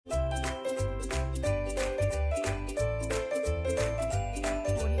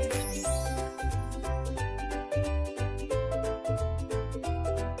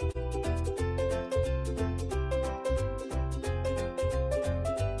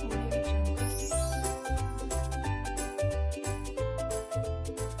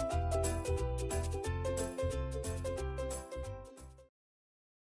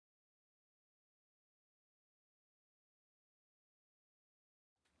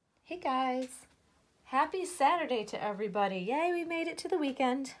Hey guys, happy Saturday to everybody. Yay, we made it to the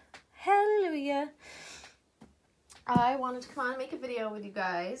weekend. Hallelujah. I wanted to come on and make a video with you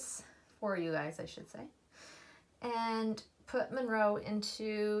guys, for you guys I should say, and put Monroe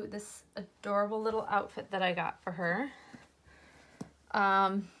into this adorable little outfit that I got for her.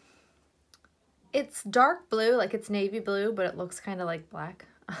 It's dark blue, like it's navy blue, but it looks kind of like black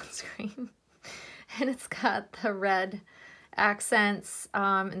on screen. And it's got the red accents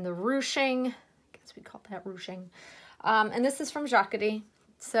and the ruching. I guess we call that ruching. And this is from Jacquerie.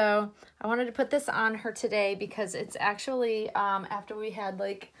 So I wanted to put this on her today because it's actually after we had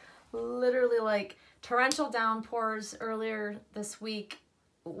like literally like torrential downpours earlier this week,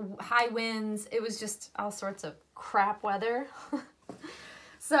 high winds. It was just all sorts of crap weather.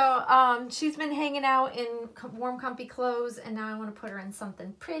 So she's been hanging out in warm, comfy clothes, and now I want to put her in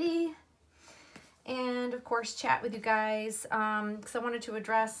something pretty. And of course chat with you guys because I wanted to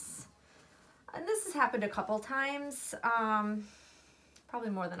address, and this has happened a couple times,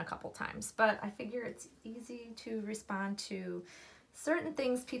 probably more than a couple times, but I figure it's easy to respond to certain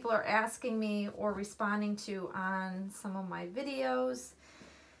things people are asking me or responding to on some of my videos.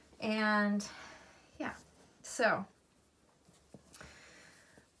 And yeah, so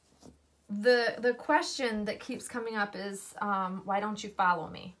the question that keeps coming up is why don't you follow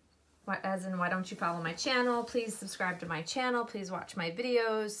me? As in, why don't you follow my channel? Please subscribe to my channel. Please watch my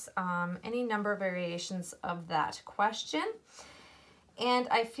videos. Any number of variations of that question. And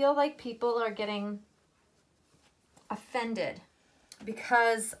I feel like people are getting offended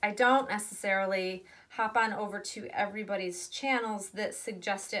because I don't necessarily hop on over to everybody's channels that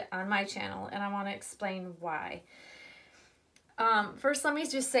suggest it on my channel, and I want to explain why. First, let me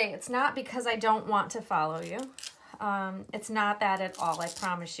just say, it's not because I don't want to follow you. It's not that at all, I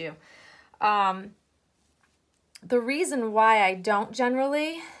promise you. The reason why I don't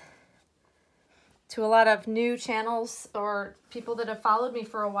generally, to a lot of new channels or people that have followed me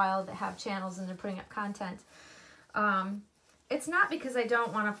for a while that have channels and they're putting up content, it's not because I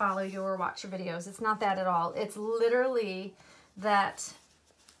don't want to follow you or watch your videos. It's not that at all. It's literally that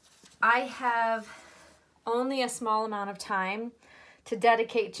I have only a small amount of time to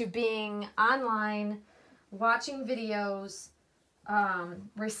dedicate to being online, watching videos,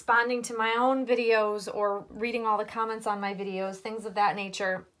 responding to my own videos or reading all the comments on my videos, things of that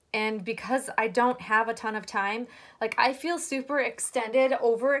nature. And because I don't have a ton of time, like I feel super extended,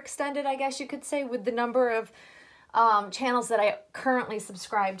 overextended, I guess you could say, with the number of channels that I currently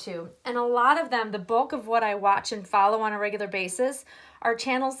subscribe to. And a lot of them, the bulk of what I watch and follow on a regular basis, are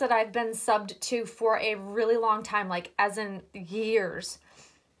channels that I've been subbed to for a really long time, like as in years.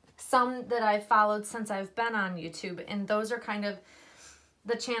 Some that I've followed since I've been on YouTube, and those are kind of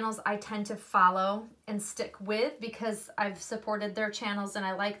the channels I tend to follow and stick with because I've supported their channels and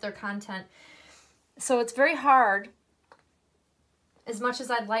I like their content. So it's very hard, as much as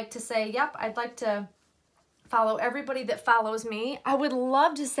I'd like to say, yep, I'd like to follow everybody that follows me. I would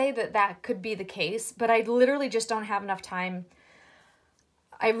love to say that that could be the case, but I literally just don't have enough time.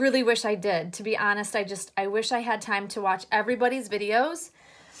 I really wish I did. To be honest, I wish I had time to watch everybody's videos.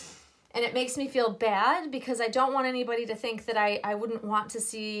 And it makes me feel bad because I don't want anybody to think that I wouldn't want to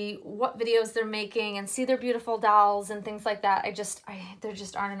see what videos they're making and see their beautiful dolls and things like that. There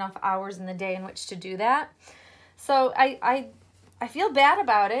just aren't enough hours in the day in which to do that. So I feel bad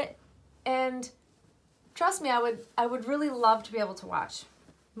about it. And trust me, I would really love to be able to watch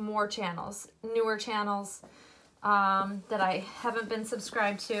more channels, newer channels that I haven't been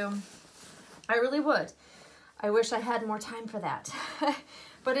subscribed to. I really would. I wish I had more time for that.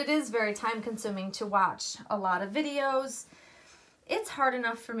 But it is very time consuming to watch a lot of videos. It's hard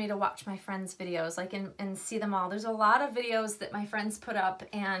enough for me to watch my friends' videos, like and see them all. There's a lot of videos that my friends put up,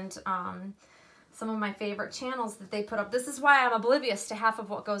 and some of my favorite channels that they put up. This is why I'm oblivious to half of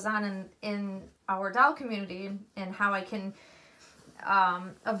what goes on in our doll community and how I can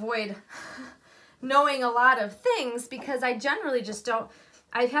avoid knowing a lot of things, because I generally just don't.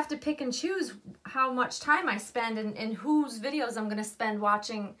 I have to pick and choose how much time I spend and whose videos I'm going to spend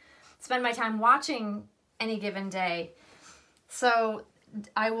my time watching any given day. So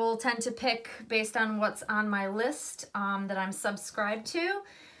I will tend to pick based on what's on my list that I'm subscribed to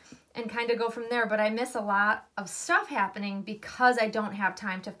and kind of go from there. But I miss a lot of stuff happening because I don't have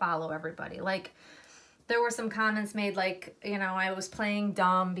time to follow everybody. Like, there were some comments made like, you know, I was playing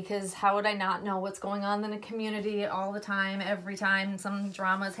dumb because how would I not know what's going on in the community all the time, every time some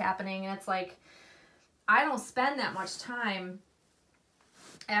drama is happening? And it's like, I don't spend that much time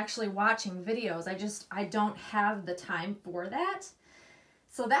actually watching videos. I don't have the time for that.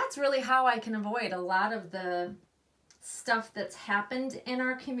 So that's really how I can avoid a lot of the stuff that's happened in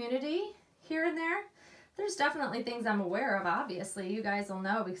our community here and there. There's definitely things I'm aware of, obviously. You guys will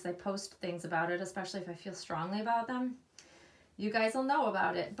know because I post things about it, especially if I feel strongly about them. You guys will know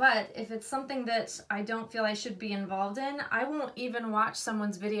about it. But if it's something that I don't feel I should be involved in, I won't even watch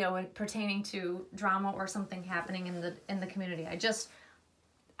someone's video pertaining to drama or something happening in the community.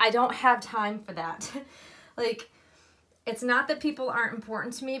 I don't have time for that. Like, it's not that people aren't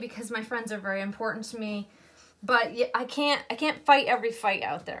important to me, because my friends are very important to me, but I can't fight every fight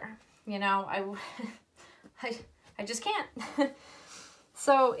out there. You know, I just can't.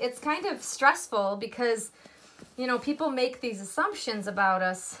 So it's kind of stressful because, you know, people make these assumptions about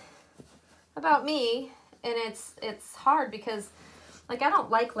us, about me, and it's hard because, like, I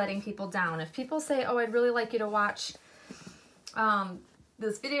don't like letting people down. If people say, oh, I'd really like you to watch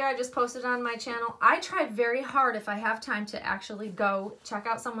this video I just posted on my channel, I try very hard, if I have time, to actually go check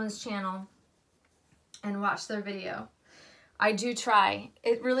out someone's channel and watch their video. I do try.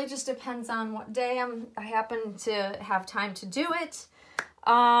 It really just depends on what day I happen to have time to do it.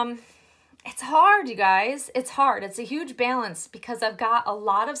 It's hard, you guys. It's hard. It's a huge balance because I've got a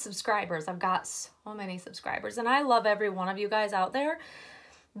lot of subscribers. I've got so many subscribers, and I love every one of you guys out there,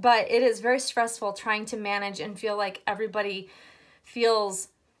 but it is very stressful trying to manage and feel like everybody feels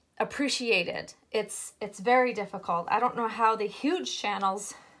appreciated. It's very difficult. I don't know how the huge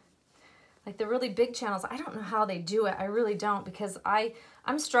channels, like the really big channels, I don't know how they do it. I really don't, because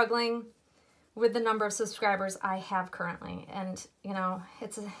I'm struggling with the number of subscribers I have currently, and you know,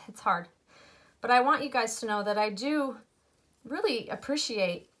 it's hard. But I want you guys to know that I do really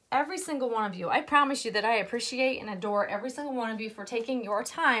appreciate every single one of you. I promise you that I appreciate and adore every single one of you for taking your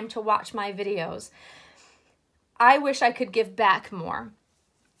time to watch my videos. I wish I could give back more,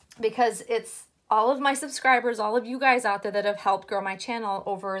 because it's all of my subscribers, all of you guys out there that have helped grow my channel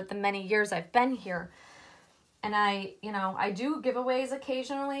over the many years I've been here. And I do giveaways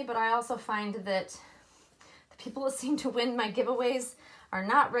occasionally, but I also find that the people that seem to win my giveaways are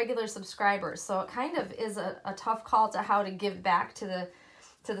not regular subscribers. So it kind of is a tough call to how to give back to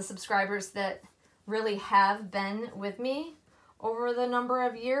the subscribers that really have been with me over the number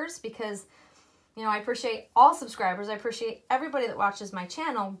of years, because, you know, I appreciate all subscribers. I appreciate everybody that watches my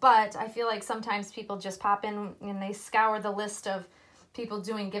channel, but I feel like sometimes people just pop in and they scour the list of people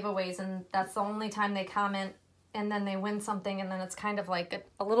doing giveaways, and that's the only time they comment, and then they win something, and then it's kind of like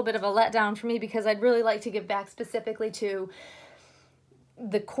a little bit of a letdown for me, because I'd really like to give back specifically to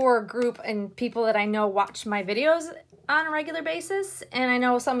the core group and people that I know watch my videos on a regular basis. And I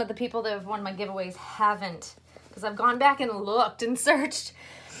know some of the people that have won my giveaways haven't, because I've gone back and looked and searched.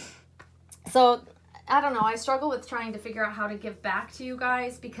 So I don't know, I struggle with trying to figure out how to give back to you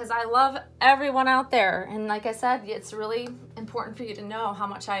guys, because I love everyone out there. And like I said, it's really important for you to know how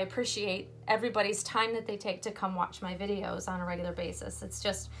much I appreciate everybody's time that they take to come watch my videos on a regular basis.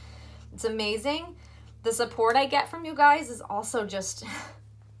 It's amazing. The support I get from you guys is also just,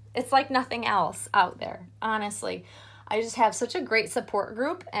 it's like nothing else out there, honestly. I just have such a great support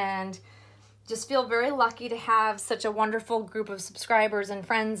group, and just feel very lucky to have such a wonderful group of subscribers and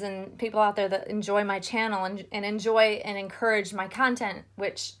friends and people out there that enjoy my channel and enjoy and encourage my content,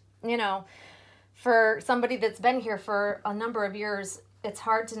 which, you know, for somebody that's been here for a number of years, it's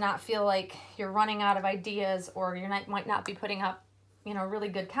hard to not feel like you're running out of ideas, or you might not be putting up, you know, really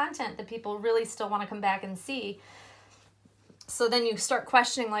good content that people really still want to come back and see. So then you start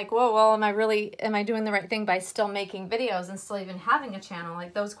questioning, like, whoa, well, am I doing the right thing by still making videos and still even having a channel?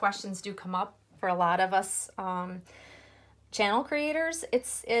 Like, those questions do come up for a lot of us channel creators. It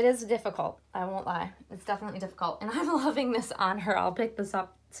is difficult. I won't lie. It's definitely difficult. And I'm loving this on her. I'll pick this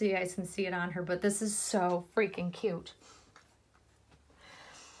up so you guys can see it on her, but this is so freaking cute.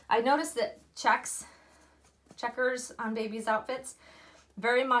 I noticed that checkers on babies' outfits,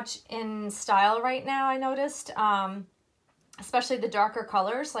 very much in style right now, I noticed. Especially the darker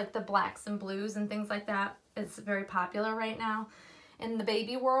colors, like the blacks and blues and things like that. It's very popular right now in the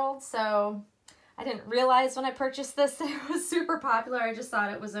baby world. So I didn't realize when I purchased this that it was super popular. I just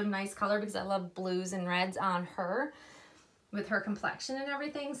thought it was a nice color because I love blues and reds on her with her complexion and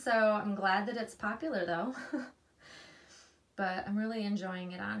everything. So I'm glad that it's popular though. But I'm really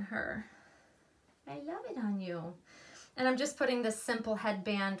enjoying it on her. I love it on you. And I'm just putting this simple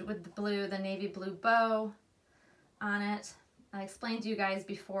headband with the navy blue bow on it. I explained to you guys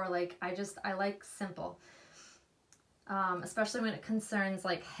before, like, I like simple, especially when it concerns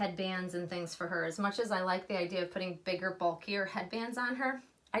like headbands and things for her. As much as I like the idea of putting bigger, bulkier headbands on her,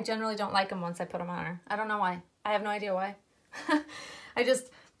 I generally don't like them once I put them on her. I don't know why. I have no idea why.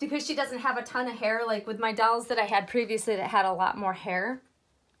 Because she doesn't have a ton of hair, like with my dolls that I had previously that had a lot more hair,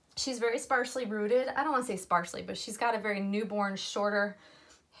 she's very sparsely rooted. I don't want to say sparsely, but she's got a very newborn, shorter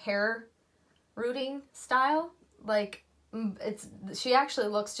hair rooting style. Like, she actually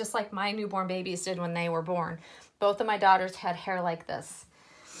looks just like my newborn babies did when they were born. Both of my daughters had hair like this.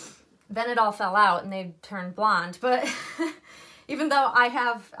 Then it all fell out and they turned blonde. But even though I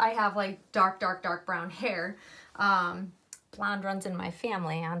have like dark brown hair, blonde runs in my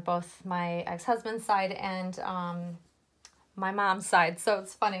family on both my ex-husband's side and my mom's side. So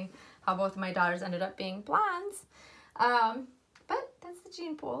it's funny how both of my daughters ended up being blondes. But that's the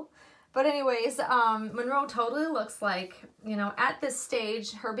gene pool. But anyways, Monroe totally looks like, you know, at this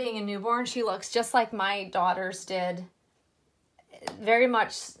stage, her being a newborn, she looks just like my daughters did. Very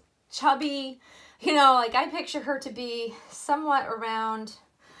much chubby. You know, like I picture her to be somewhat around,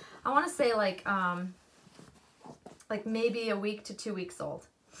 I want to say like maybe a week to 2 weeks old.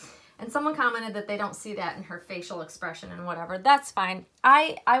 And someone commented that they don't see that in her facial expression and whatever. That's fine.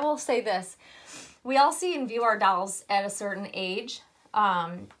 I will say this. We all see and view our dolls at a certain age.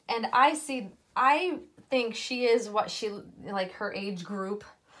 And I think she is what she, like her age group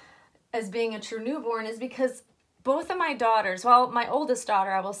as being a true newborn is because both of my daughters, well, my oldest daughter,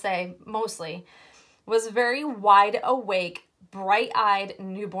 I will say mostly, was very wide awake, bright-eyed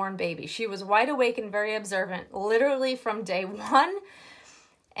newborn baby. She was wide awake and very observant, literally from day one.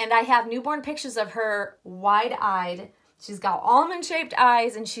 And I have newborn pictures of her wide-eyed. She's got almond-shaped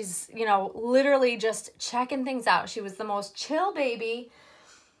eyes, and she's, you know, literally just checking things out. She was the most chill baby,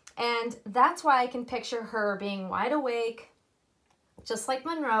 and that's why I can picture her being wide awake, just like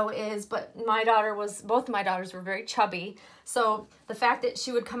Monroe is, but both of my daughters were very chubby. So the fact that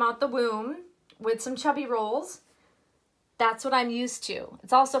she would come out the womb with some chubby rolls, that's what I'm used to.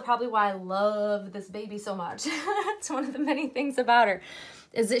 It's also probably why I love this baby so much. It's one of the many things about her,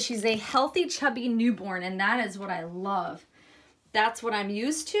 is that she's a healthy, chubby newborn, and that is what I love. That's what I'm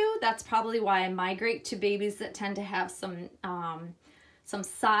used to. That's probably why I migrate to babies that tend to have some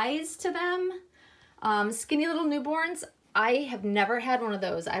size to them. Skinny little newborns, I have never had one of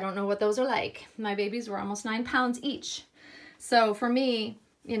those. I don't know what those are like. My babies were almost 9 pounds each. So for me,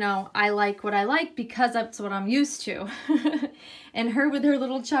 you know, I like what I like because that's what I'm used to. And her with her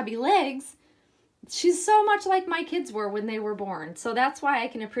little chubby legs, she's so much like my kids were when they were born. So that's why I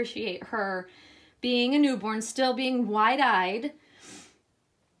can appreciate her being a newborn, still being wide-eyed.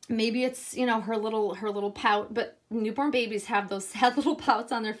 Maybe it's, you know, her little pout, but newborn babies have those sad little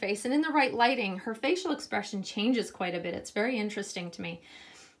pouts on their face. And in the right lighting, her facial expression changes quite a bit. It's very interesting to me.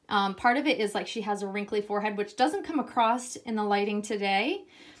 Part of it is like she has a wrinkly forehead, which doesn't come across in the lighting today.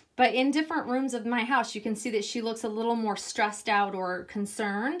 But in different rooms of my house, you can see that she looks a little more stressed out or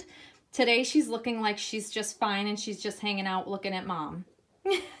concerned. Today, she's looking like she's just fine and she's just hanging out looking at mom.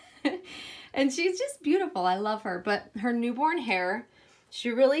 And she's just beautiful. I love her. But her newborn hair, she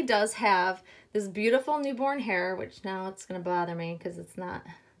really does have this beautiful newborn hair, which now it's going to bother me because it's not.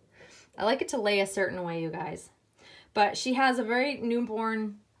 I like it to lay a certain way, you guys. But she has a very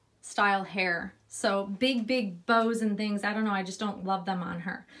newborn style hair. So big bows and things. I don't know. I just don't love them on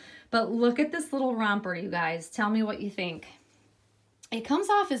her. But look at this little romper, you guys. Tell me what you think. It comes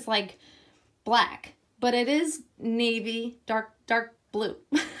off as like black, but it is navy, dark blue.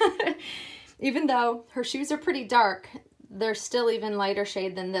 Even though her shoes are pretty dark, they're still even lighter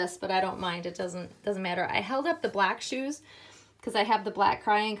shade than this, but I don't mind. It doesn't matter. I held up the black shoes because I have the black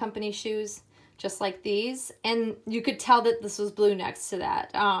Crying Company shoes, just like these, and you could tell that this was blue next to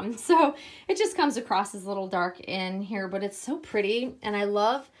that. So it just comes across as a little dark in here, but it's so pretty, and I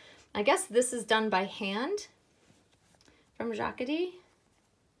love, I guess this is done by hand from Jacquardie,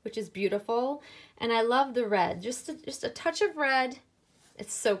 which is beautiful, and I love the red, just a touch of red.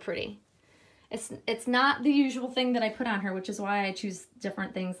 It's so pretty. It's not the usual thing that I put on her, which is why I choose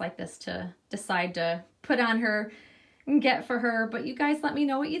different things like this to decide to put on her and get for her. But you guys let me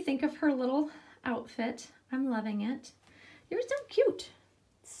know what you think of her little outfit. I'm loving it. You're so cute.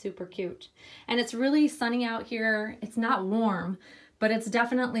 Super cute. And it's really sunny out here. It's not warm, but it's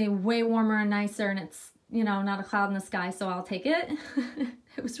definitely way warmer and nicer, and it's, you know, not a cloud in the sky, so I'll take it.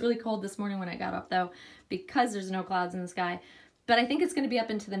 It was really cold this morning when I got up, though, because there's no clouds in the sky. But I think it's going to be up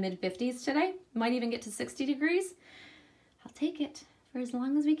into the mid-50s today. Might even get to 60 degrees. I'll take it for as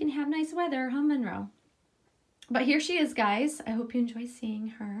long as we can have nice weather, huh, Monroe? But here she is, guys. I hope you enjoy seeing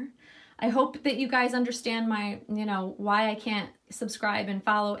her. I hope that you guys understand my, you know, why I can't subscribe and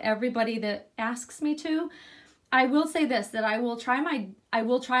follow everybody that asks me to. I will say this, that I will try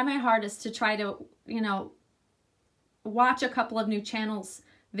my hardest to try to, you know, watch a couple of new channels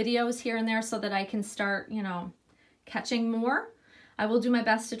videos here and there so that I can start, you know, catching more. I will do my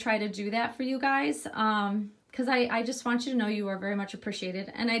best to try to do that for you guys. because I just want you to know you are very much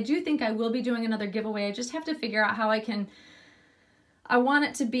appreciated. And I do think I will be doing another giveaway. I just have to figure out how I want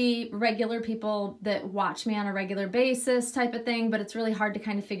it to be regular people that watch me on a regular basis type of thing, but it's really hard to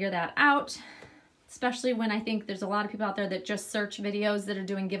kind of figure that out, especially when I think there's a lot of people out there that just search videos that are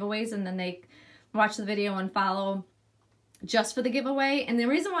doing giveaways and then they watch the video and follow just for the giveaway. And the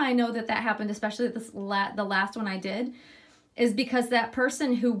reason why I know that that happened, especially the last one I did, is because that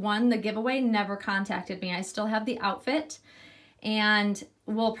person who won the giveaway never contacted me. I still have the outfit, and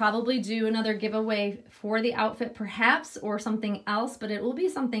we'll probably do another giveaway for the outfit perhaps, or something else, but it will be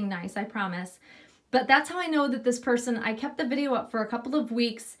something nice, I promise. But that's how I know that this person, I kept the video up for a couple of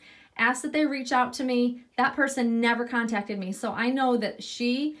weeks, asked that they reach out to me. That person never contacted me. So I know that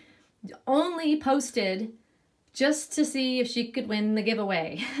she only posted just to see if she could win the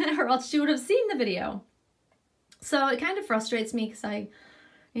giveaway, or else she would have seen the video. So it kind of frustrates me because I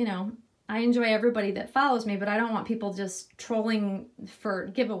enjoy everybody that follows me, but I don't want people just trolling for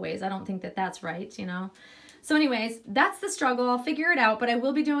giveaways. I don't think that that's right, you know. So anyways, that's the struggle. I'll figure it out, but I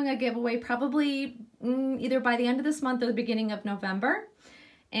will be doing a giveaway probably either by the end of this month or the beginning of November,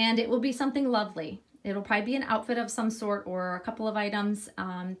 and it will be something lovely. It'll probably be an outfit of some sort or a couple of items,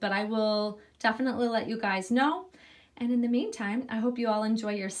 but I will definitely let you guys know. And in the meantime, I hope you all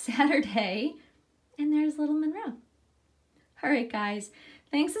enjoy your Saturday. And there's little Monroe. All right, guys.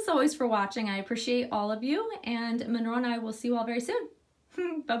 Thanks as always for watching. I appreciate all of you. And Monroe and I will see you all very soon.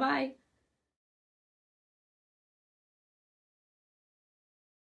 Bye-bye.